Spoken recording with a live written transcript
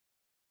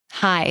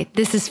Hi,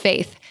 this is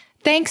Faith.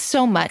 Thanks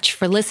so much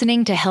for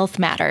listening to Health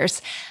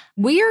Matters.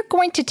 We are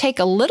going to take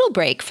a little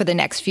break for the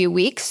next few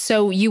weeks,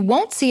 so you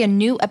won't see a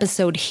new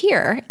episode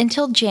here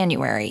until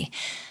January.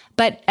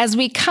 But as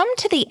we come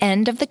to the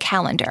end of the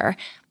calendar,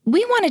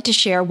 we wanted to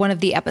share one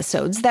of the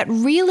episodes that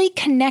really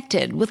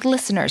connected with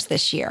listeners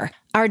this year.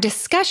 Our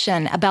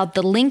discussion about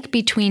the link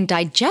between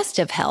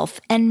digestive health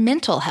and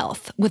mental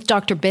health with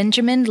Dr.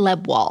 Benjamin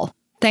Lebwohl.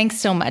 Thanks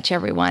so much,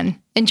 everyone.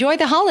 Enjoy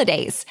the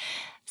holidays.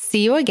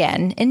 See you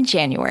again in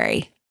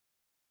January.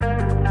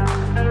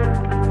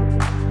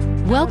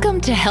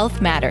 Welcome to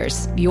Health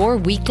Matters, your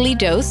weekly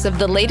dose of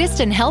the latest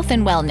in health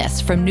and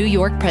wellness from New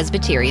York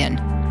Presbyterian.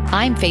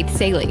 I'm Faith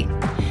Saley.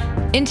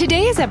 In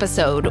today's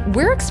episode,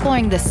 we're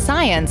exploring the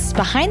science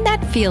behind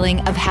that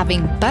feeling of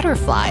having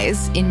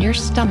butterflies in your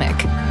stomach.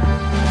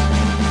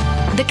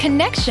 The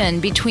connection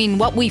between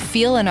what we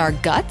feel in our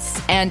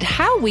guts and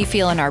how we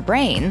feel in our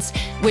brains,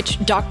 which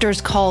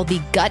doctors call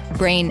the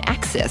gut-brain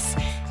axis,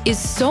 is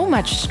so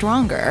much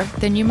stronger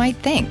than you might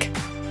think.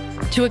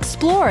 To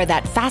explore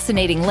that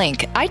fascinating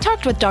link, I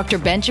talked with Dr.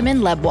 Benjamin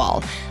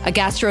Lebwohl, a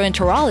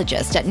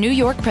gastroenterologist at New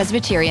York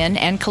Presbyterian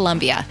and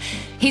Columbia.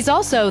 He's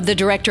also the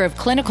director of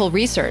clinical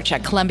research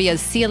at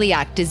Columbia's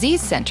Celiac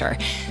Disease Center.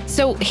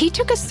 So he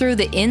took us through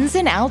the ins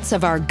and outs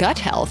of our gut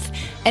health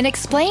and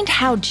explained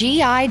how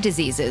GI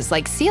diseases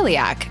like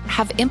celiac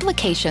have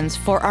implications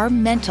for our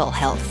mental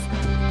health.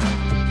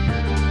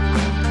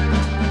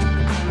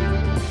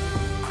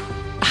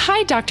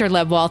 Hi, Dr.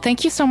 Lebwohl.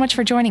 Thank you so much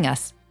for joining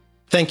us.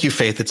 Thank you,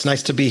 Faith. It's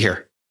nice to be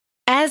here.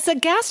 As a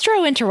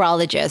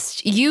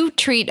gastroenterologist, you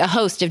treat a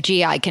host of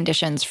GI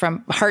conditions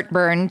from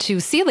heartburn to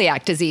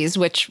celiac disease,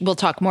 which we'll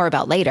talk more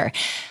about later.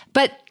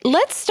 But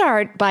let's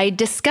start by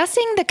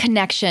discussing the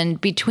connection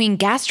between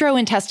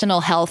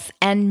gastrointestinal health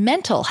and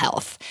mental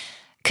health.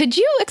 Could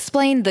you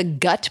explain the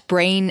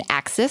gut-brain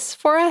axis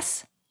for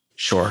us?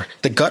 Sure.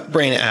 The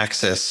gut-brain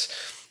axis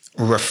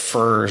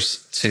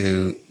refers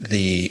to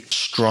the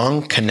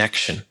strong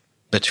connection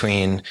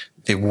between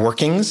the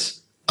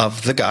workings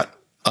of the gut,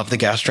 of the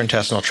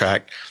gastrointestinal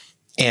tract,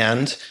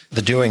 and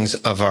the doings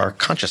of our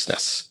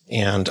consciousness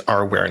and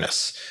our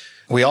awareness.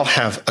 We all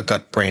have a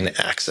gut-brain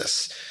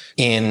axis.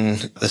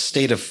 In the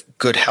state of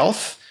good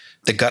health,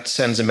 the gut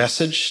sends a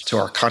message to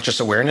our conscious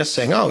awareness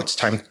saying, oh, it's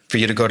time for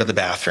you to go to the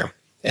bathroom.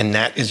 And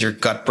that is your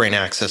gut-brain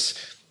axis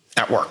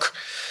at work.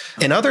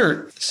 In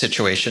other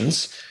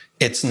situations,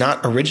 it's not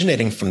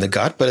originating from the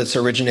gut, but it's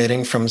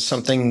originating from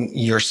something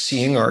you're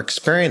seeing or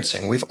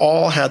experiencing. We've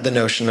all had the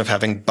notion of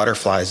having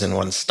butterflies in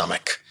one's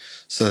stomach.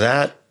 So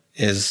that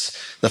is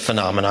the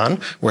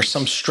phenomenon where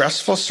some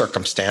stressful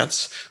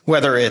circumstance,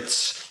 whether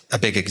it's a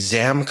big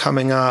exam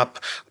coming up,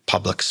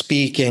 public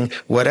speaking,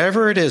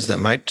 whatever it is that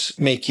might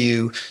make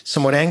you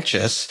somewhat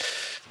anxious,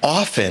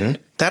 often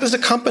that is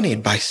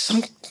accompanied by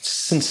some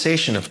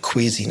sensation of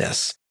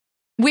queasiness.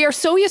 We are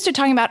so used to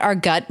talking about our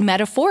gut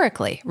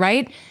metaphorically,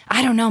 right?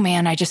 I don't know,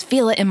 man. I just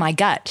feel it in my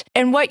gut.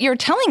 And what you're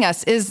telling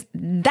us is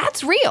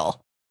that's real.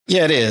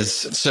 Yeah, it is.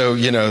 So,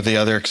 the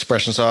other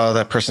expressions, oh,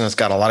 that person has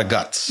got a lot of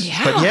guts.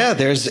 Yeah. But yeah,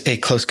 there's a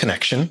close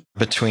connection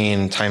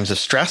between times of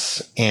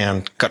stress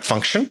and gut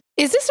function.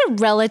 Is this a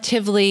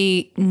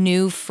relatively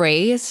new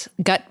phrase,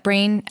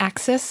 gut-brain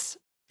axis?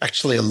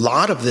 Actually, a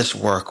lot of this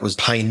work was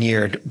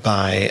pioneered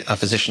by a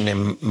physician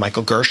named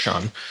Michael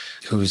Gershon,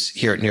 who's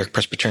here at New York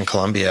Presbyterian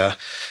Columbia,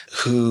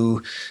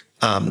 who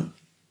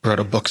wrote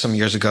a book some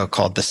years ago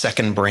called The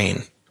Second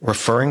Brain,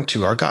 referring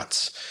to our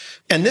guts.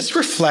 And this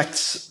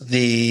reflects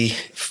the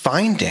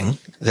finding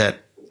that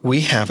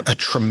we have a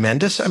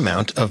tremendous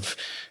amount of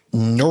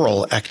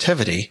neural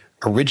activity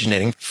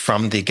originating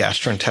from the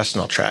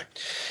gastrointestinal tract.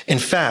 In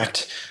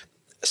fact,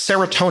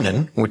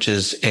 serotonin, which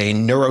is a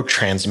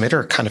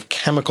neurotransmitter, a kind of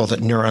chemical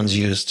that neurons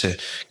use to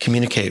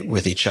communicate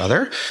with each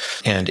other,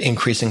 and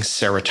increasing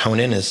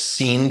serotonin is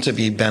seen to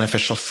be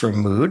beneficial for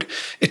mood.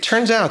 It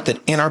turns out that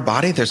in our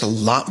body, there's a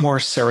lot more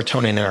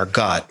serotonin in our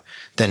gut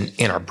than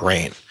in our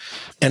brain.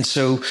 And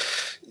so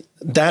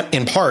that,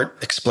 in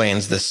part,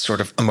 explains this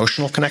sort of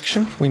emotional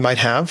connection we might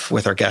have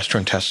with our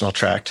gastrointestinal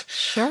tract.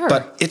 Sure.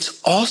 But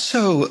it's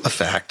also a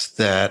fact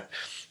that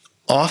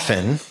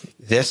often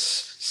this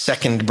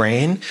second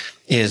brain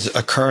is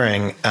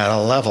occurring at a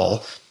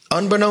level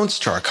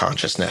unbeknownst to our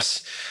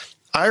consciousness.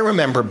 I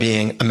remember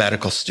being a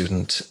medical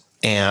student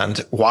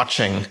and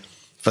watching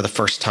for the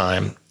first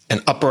time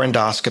an upper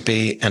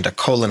endoscopy and a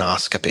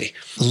colonoscopy,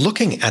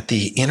 looking at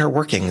the inner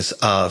workings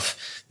of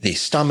the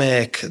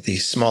stomach, the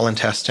small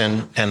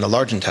intestine, and the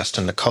large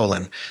intestine, the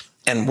colon.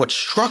 And what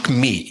struck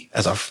me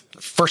as a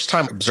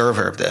first-time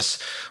observer of this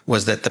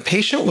was that the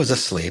patient was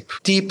asleep,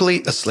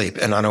 deeply asleep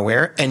and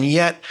unaware, and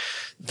yet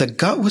the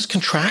gut was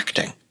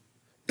contracting.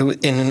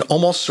 In an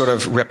almost sort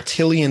of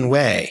reptilian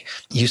way,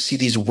 you see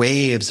these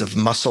waves of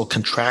muscle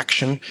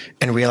contraction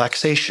and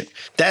relaxation.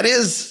 That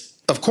is,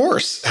 of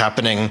course,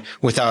 happening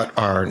without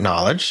our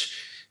knowledge.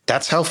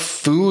 That's how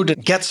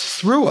food gets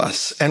through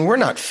us. And we're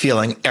not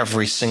feeling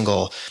every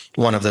single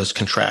one of those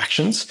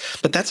contractions,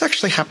 but that's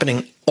actually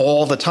happening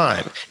all the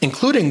time,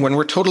 including when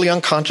we're totally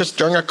unconscious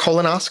during a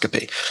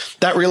colonoscopy.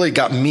 That really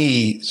got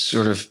me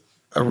sort of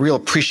a real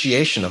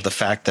appreciation of the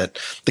fact that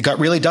the gut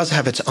really does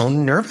have its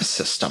own nervous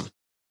system.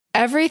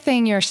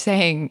 Everything you're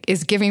saying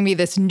is giving me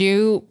this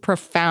new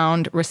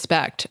profound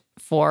respect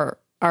for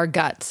our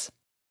guts.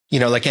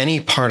 Like any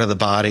part of the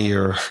body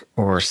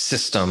or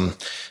system,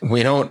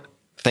 we don't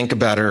think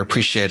about it or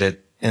appreciate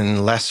it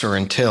unless or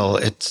until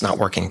it's not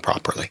working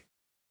properly.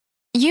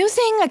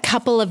 Using a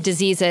couple of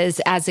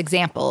diseases as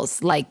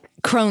examples, like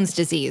Crohn's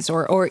disease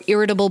or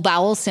irritable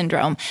bowel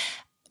syndrome,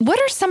 what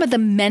are some of the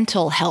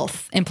mental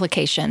health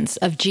implications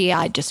of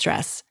GI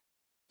distress?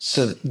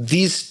 So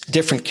these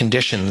different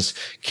conditions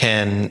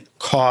can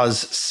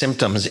cause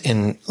symptoms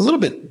in a little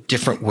bit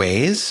different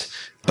ways,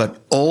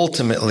 but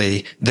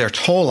ultimately their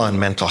toll on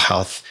mental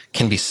health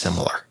can be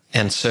similar.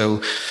 And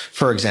so,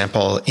 for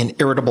example, in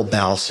irritable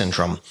bowel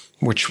syndrome,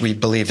 which we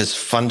believe is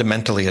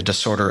fundamentally a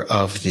disorder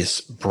of this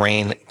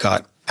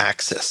brain-gut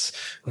axis,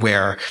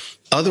 where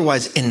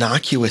otherwise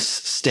innocuous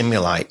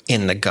stimuli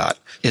in the gut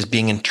is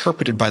being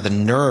interpreted by the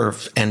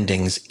nerve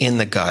endings in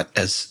the gut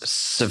as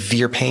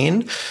severe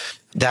pain,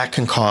 that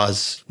can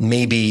cause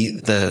maybe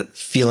the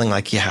feeling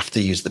like you have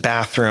to use the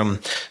bathroom,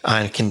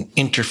 and it can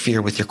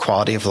interfere with your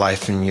quality of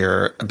life and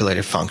your ability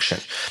to function.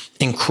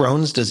 In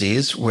Crohn's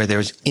disease, where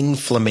there's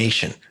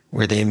inflammation,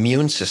 where the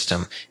immune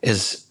system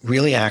is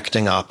really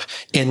acting up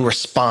in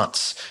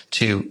response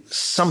to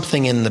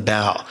something in the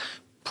bowel,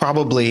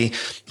 probably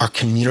our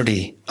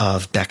community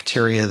of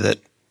bacteria that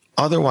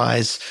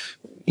otherwise,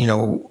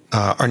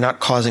 are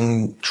not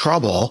causing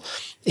trouble.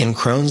 In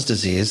Crohn's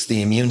disease,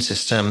 the immune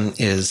system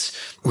is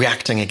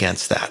reacting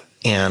against that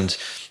and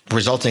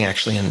resulting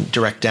actually in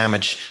direct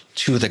damage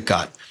to the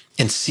gut.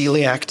 In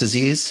celiac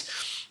disease,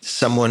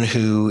 someone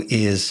who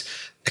is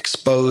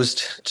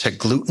exposed to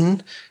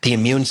gluten, the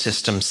immune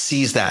system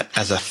sees that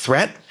as a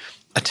threat,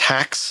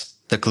 attacks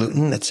the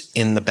gluten that's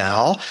in the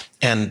bowel,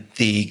 and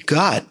the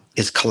gut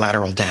is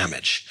collateral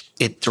damage.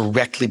 It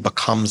directly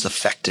becomes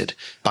affected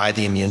by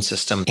the immune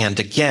system. And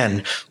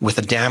again, with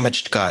a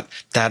damaged gut,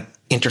 that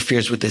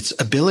interferes with its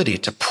ability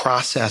to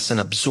process and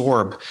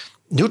absorb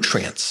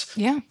nutrients.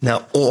 Yeah.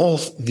 Now, all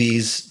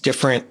these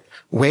different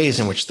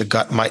ways in which the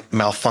gut might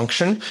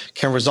malfunction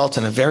can result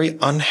in a very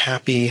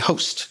unhappy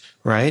host,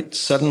 right?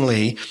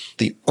 Suddenly,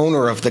 the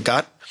owner of the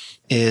gut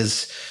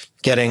is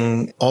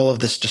getting all of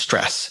this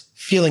distress,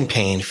 feeling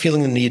pain,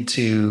 feeling the need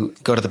to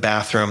go to the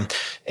bathroom.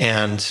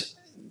 And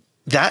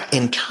that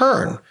in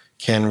turn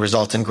can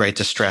result in great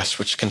distress,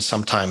 which can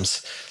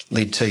sometimes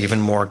lead to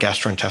even more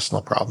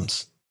gastrointestinal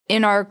problems.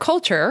 In our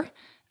culture,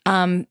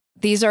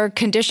 these are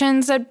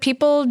conditions that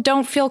people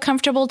don't feel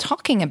comfortable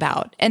talking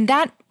about. And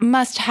that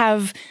must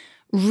have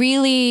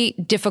really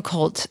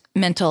difficult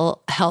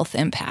mental health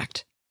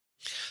impact.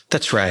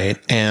 That's right.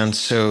 And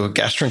so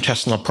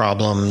gastrointestinal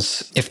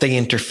problems, if they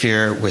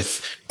interfere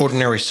with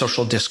ordinary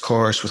social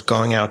discourse, with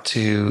going out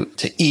to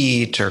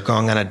eat or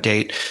going on a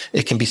date,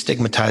 it can be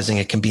stigmatizing.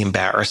 It can be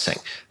embarrassing.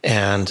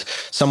 And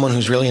someone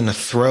who's really in the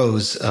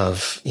throes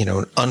of,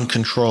 an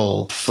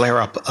uncontrolled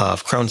flare-up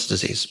of Crohn's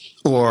disease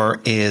or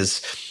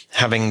is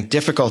having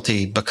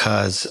difficulty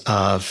because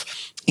of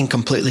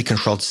incompletely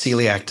controlled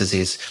celiac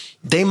disease,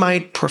 they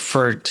might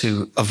prefer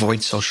to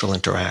avoid social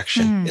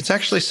interaction. It's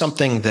actually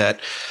something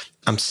that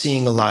I'm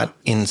seeing a lot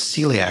in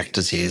celiac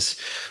disease,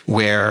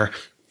 where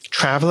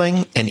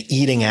traveling and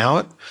eating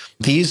out,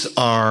 these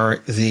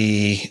are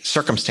the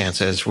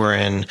circumstances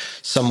wherein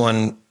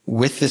someone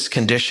with this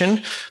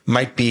condition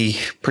might be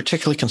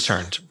particularly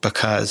concerned,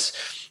 because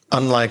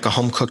unlike a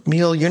home-cooked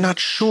meal, you're not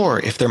sure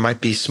if there might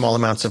be small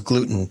amounts of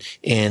gluten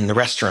in the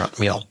restaurant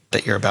meal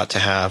that you're about to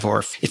have.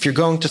 Or if you're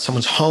going to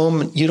someone's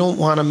home, you don't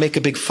want to make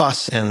a big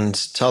fuss and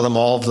tell them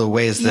all of the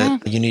ways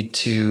that you need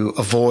to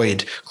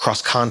avoid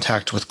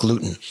cross-contact with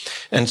gluten.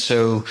 And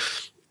so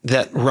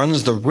that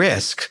runs the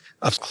risk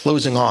of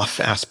closing off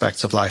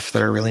aspects of life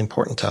that are really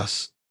important to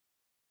us.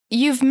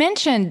 You've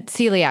mentioned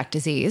celiac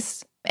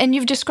disease, and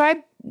you've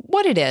described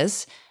what it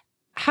is.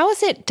 How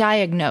is it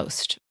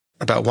diagnosed?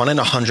 About 1 in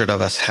 100 of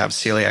us have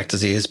celiac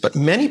disease, but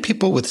many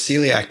people with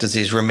celiac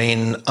disease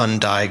remain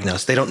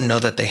undiagnosed. They don't know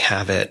that they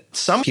have it.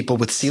 Some people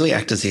with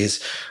celiac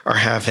disease are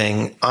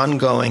having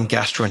ongoing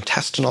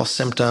gastrointestinal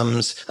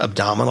symptoms,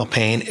 abdominal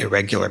pain,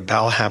 irregular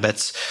bowel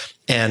habits.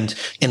 And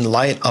in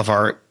light of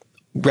our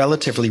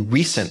relatively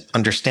recent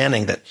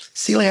understanding that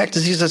celiac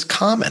disease is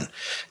common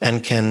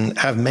and can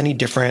have many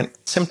different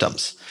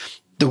symptoms,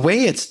 the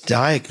way it's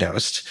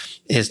diagnosed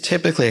is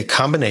typically a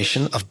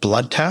combination of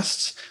blood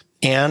tests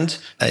and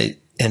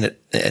an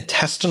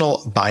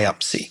intestinal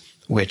biopsy,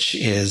 which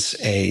is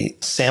a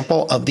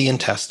sample of the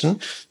intestine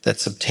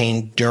that's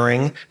obtained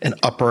during an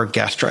upper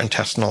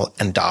gastrointestinal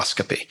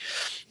endoscopy.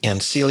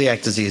 And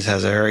celiac disease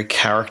has a very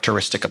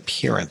characteristic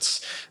appearance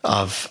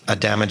of a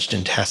damaged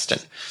intestine.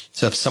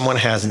 So if someone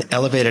has an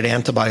elevated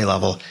antibody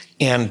level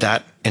and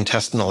that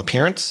intestinal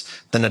appearance,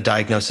 then a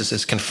diagnosis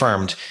is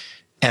confirmed.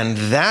 And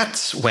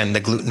that's when the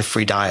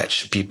gluten-free diet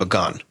should be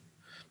begun.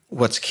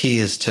 What's key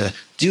is to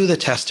do the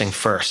testing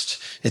first.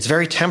 It's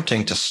very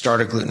tempting to start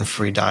a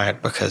gluten-free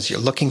diet because you're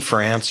looking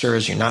for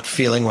answers, you're not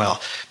feeling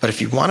well. But if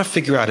you want to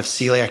figure out if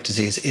celiac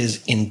disease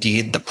is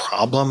indeed the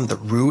problem, the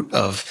root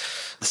of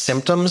the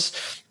symptoms,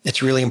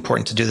 it's really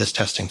important to do this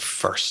testing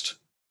first.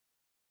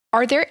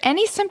 Are there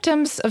any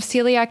symptoms of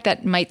celiac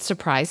that might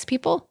surprise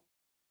people?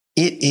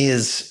 It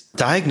is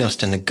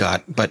diagnosed in the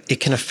gut, but it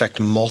can affect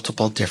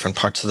multiple different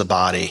parts of the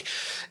body.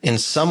 In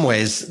some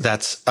ways,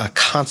 that's a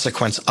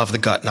consequence of the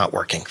gut not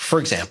working. For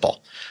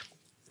example,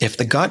 if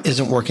the gut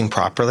isn't working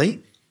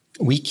properly,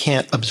 we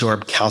can't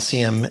absorb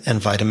calcium and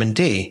vitamin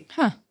D.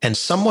 And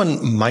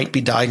someone might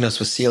be diagnosed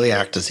with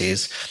celiac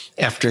disease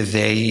after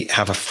they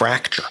have a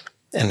fracture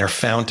and they're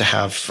found to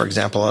have, for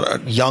example, a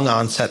young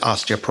onset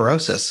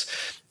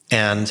osteoporosis.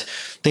 And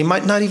they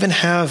might not even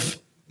have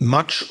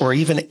much or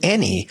even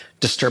any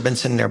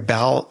disturbance in their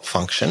bowel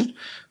function.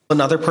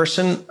 Another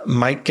person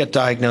might get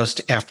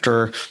diagnosed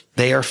after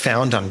they are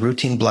found on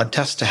routine blood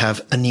tests to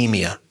have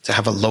anemia, to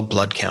have a low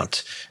blood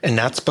count. And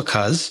that's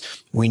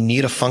because we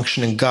need a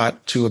functioning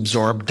gut to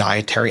absorb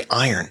dietary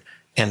iron.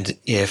 And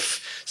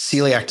if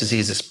celiac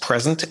disease is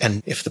present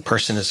and if the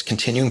person is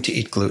continuing to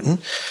eat gluten,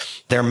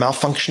 their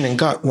malfunctioning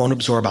gut won't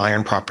absorb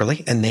iron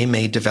properly and they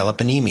may develop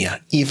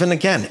anemia, even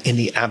again in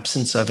the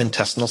absence of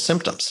intestinal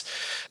symptoms.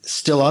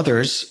 Still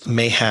others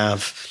may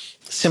have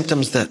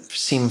symptoms that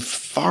seem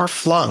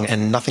far-flung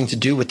and nothing to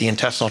do with the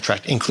intestinal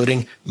tract,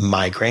 including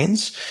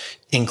migraines,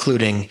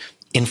 including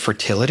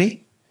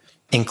infertility,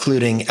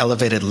 including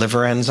elevated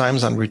liver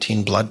enzymes on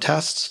routine blood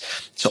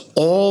tests. So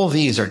all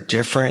these are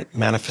different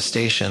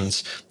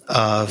manifestations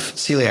of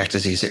celiac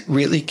disease. It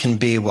really can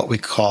be what we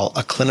call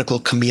a clinical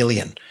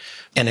chameleon.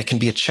 And it can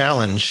be a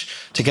challenge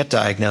to get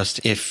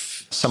diagnosed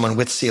if someone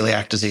with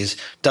celiac disease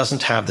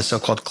doesn't have the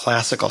so-called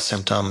classical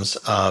symptoms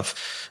of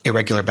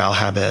irregular bowel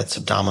habits,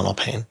 abdominal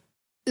pain.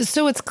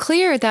 So it's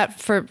clear that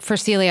for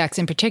celiacs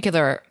in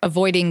particular,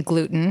 avoiding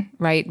gluten,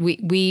 right?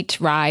 Wheat,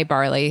 rye,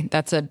 barley,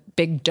 that's a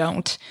big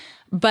don't.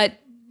 But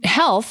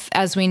health,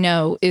 as we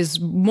know, is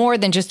more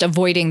than just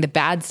avoiding the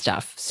bad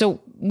stuff. So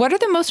what are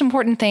the most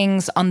important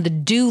things on the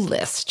do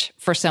list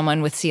for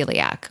someone with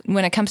celiac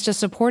when it comes to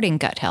supporting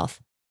gut health?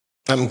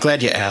 I'm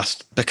glad you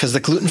asked, because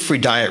the gluten-free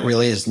diet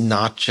really is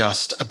not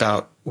just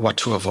about what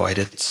to avoid.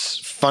 It's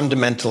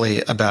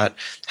fundamentally about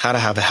how to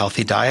have a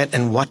healthy diet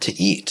and what to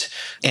eat.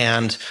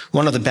 And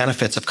one of the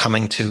benefits of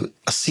coming to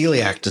a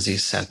celiac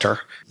disease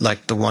center,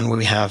 like the one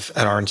we have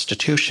at our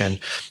institution,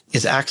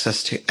 is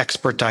access to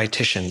expert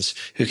dietitians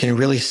who can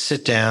really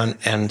sit down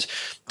and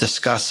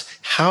discuss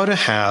how to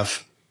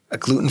have a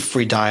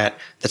gluten-free diet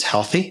that's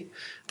healthy,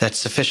 that's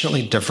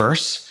sufficiently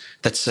diverse,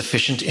 that's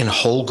sufficient in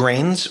whole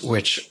grains,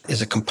 which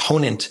is a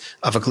component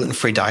of a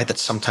gluten-free diet that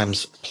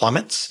sometimes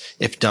plummets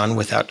if done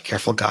without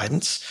careful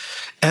guidance,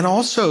 and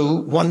also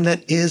one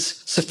that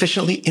is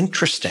sufficiently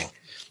interesting.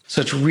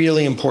 So it's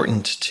really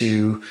important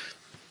to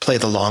play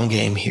the long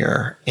game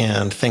here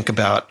and think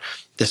about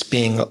this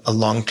being a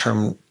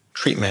long-term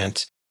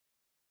treatment.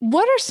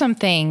 What are some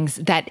things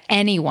that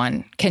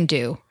anyone can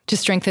do to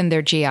strengthen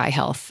their GI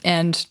health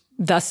and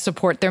thus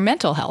support their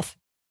mental health?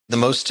 The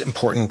most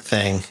important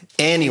thing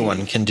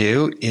anyone can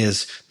do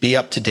is be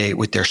up to date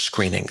with their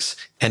screenings.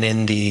 And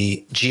in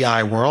the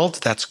GI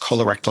world, that's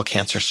colorectal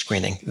cancer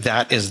screening.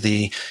 That is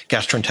the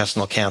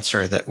gastrointestinal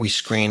cancer that we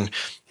screen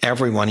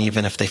everyone,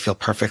 even if they feel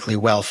perfectly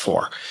well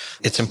for.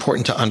 It's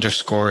important to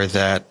underscore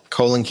that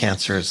colon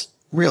cancer is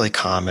really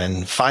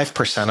common.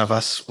 5% of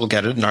us will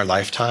get it in our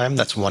lifetime.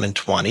 That's 1 in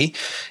 20.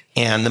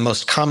 And the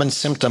most common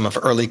symptom of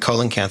early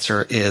colon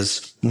cancer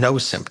is no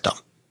symptom.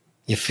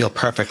 You feel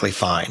perfectly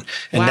fine.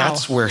 And Wow.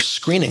 That's where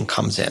screening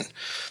comes in.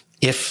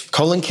 If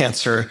colon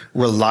cancer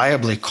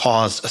reliably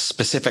caused a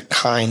specific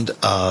kind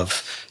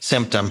of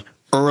symptom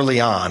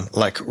early on,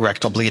 like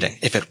rectal bleeding,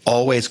 if it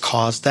always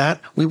caused that,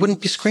 we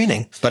wouldn't be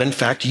screening. But in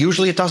fact,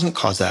 usually it doesn't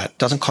cause that. It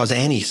doesn't cause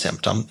any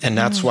symptom. And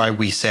that's why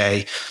we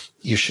say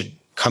you should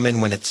come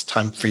in when it's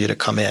time for you to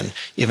come in,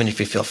 even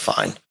if you feel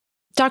fine.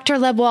 Dr.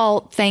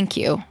 Lebwohl, thank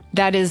you.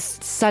 That is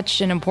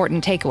such an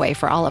important takeaway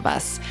for all of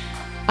us.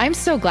 I'm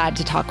so glad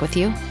to talk with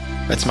you.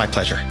 It's my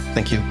pleasure.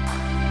 Thank you.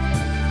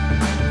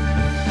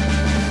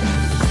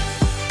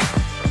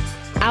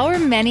 Our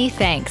many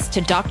thanks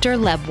to Dr.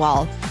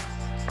 Lebwohl.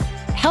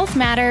 Health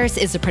Matters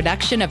is a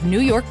production of New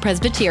York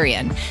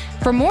Presbyterian.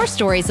 For more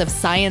stories of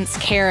science,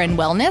 care, and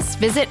wellness,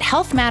 visit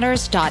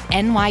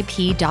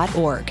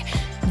healthmatters.nyp.org.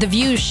 The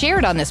views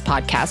shared on this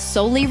podcast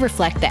solely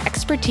reflect the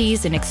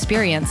expertise and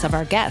experience of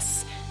our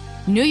guests.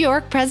 New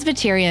York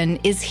Presbyterian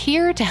is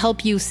here to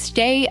help you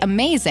stay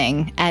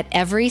amazing at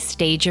every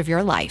stage of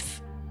your life.